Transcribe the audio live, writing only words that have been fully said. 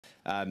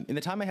In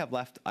the time I have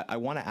left, I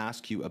want to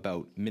ask you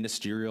about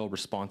ministerial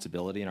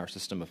responsibility in our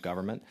system of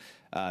government.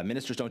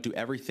 Ministers don't do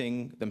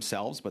everything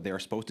themselves, but they are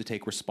supposed to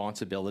take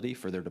responsibility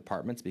for their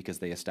departments because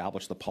they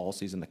establish the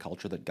policies and the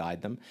culture that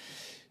guide them.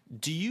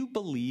 Do you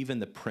believe in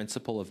the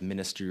principle of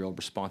ministerial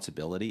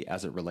responsibility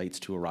as it relates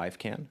to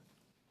ArriveCan?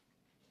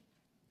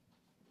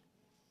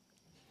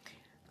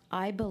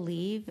 I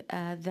believe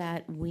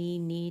that we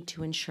need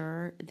to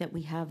ensure that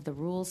we have the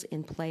rules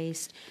in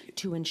place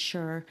to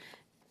ensure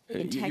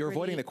integrity. You're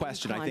avoiding the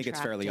question. I think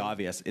it's fairly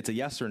obvious. It's a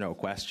yes or no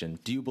question.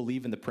 Do you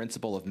believe in the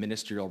principle of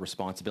ministerial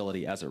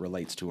responsibility as it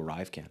relates to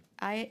ArriveCan?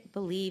 I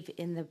believe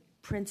in the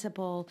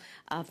principle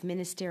of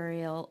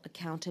ministerial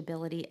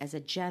accountability as a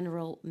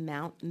general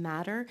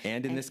matter.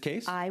 And in this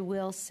case? I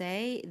will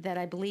say that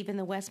I believe in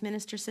the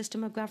Westminster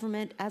system of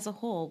government as a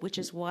whole, which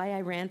is why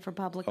I ran for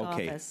public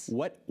office.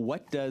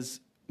 What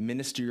does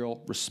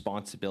ministerial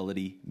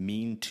responsibility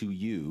mean to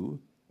you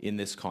in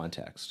this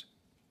context?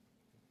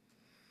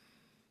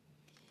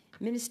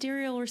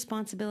 Ministerial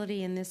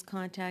responsibility in this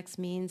context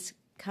means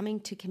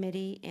coming to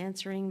committee,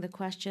 answering the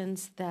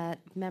questions that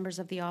members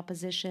of the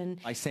opposition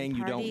by saying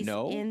you don't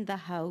know in the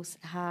House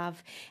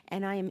have,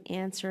 and I am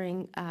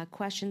answering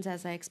questions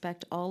as I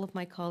expect all of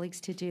my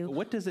colleagues to do. But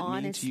what does it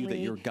mean to you that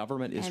your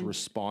government is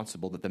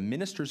responsible, that the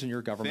ministers in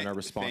your government are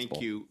responsible?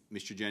 Thank you,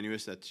 Mr.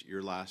 Genuis. That's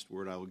your last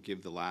word. I will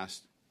give the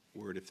last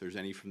word. If there's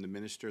any from the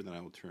minister, then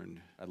I will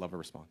turn. I'd love a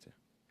response. Yeah.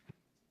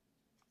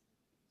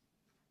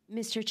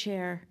 Mr.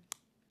 Chair,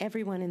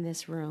 everyone in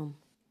this room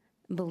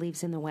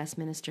believes in the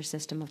Westminster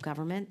system of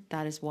government.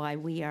 That is why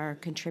we are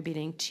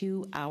contributing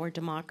to our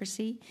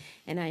democracy,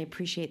 and I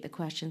appreciate the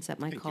questions that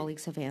my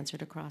colleagues have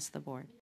answered across the board.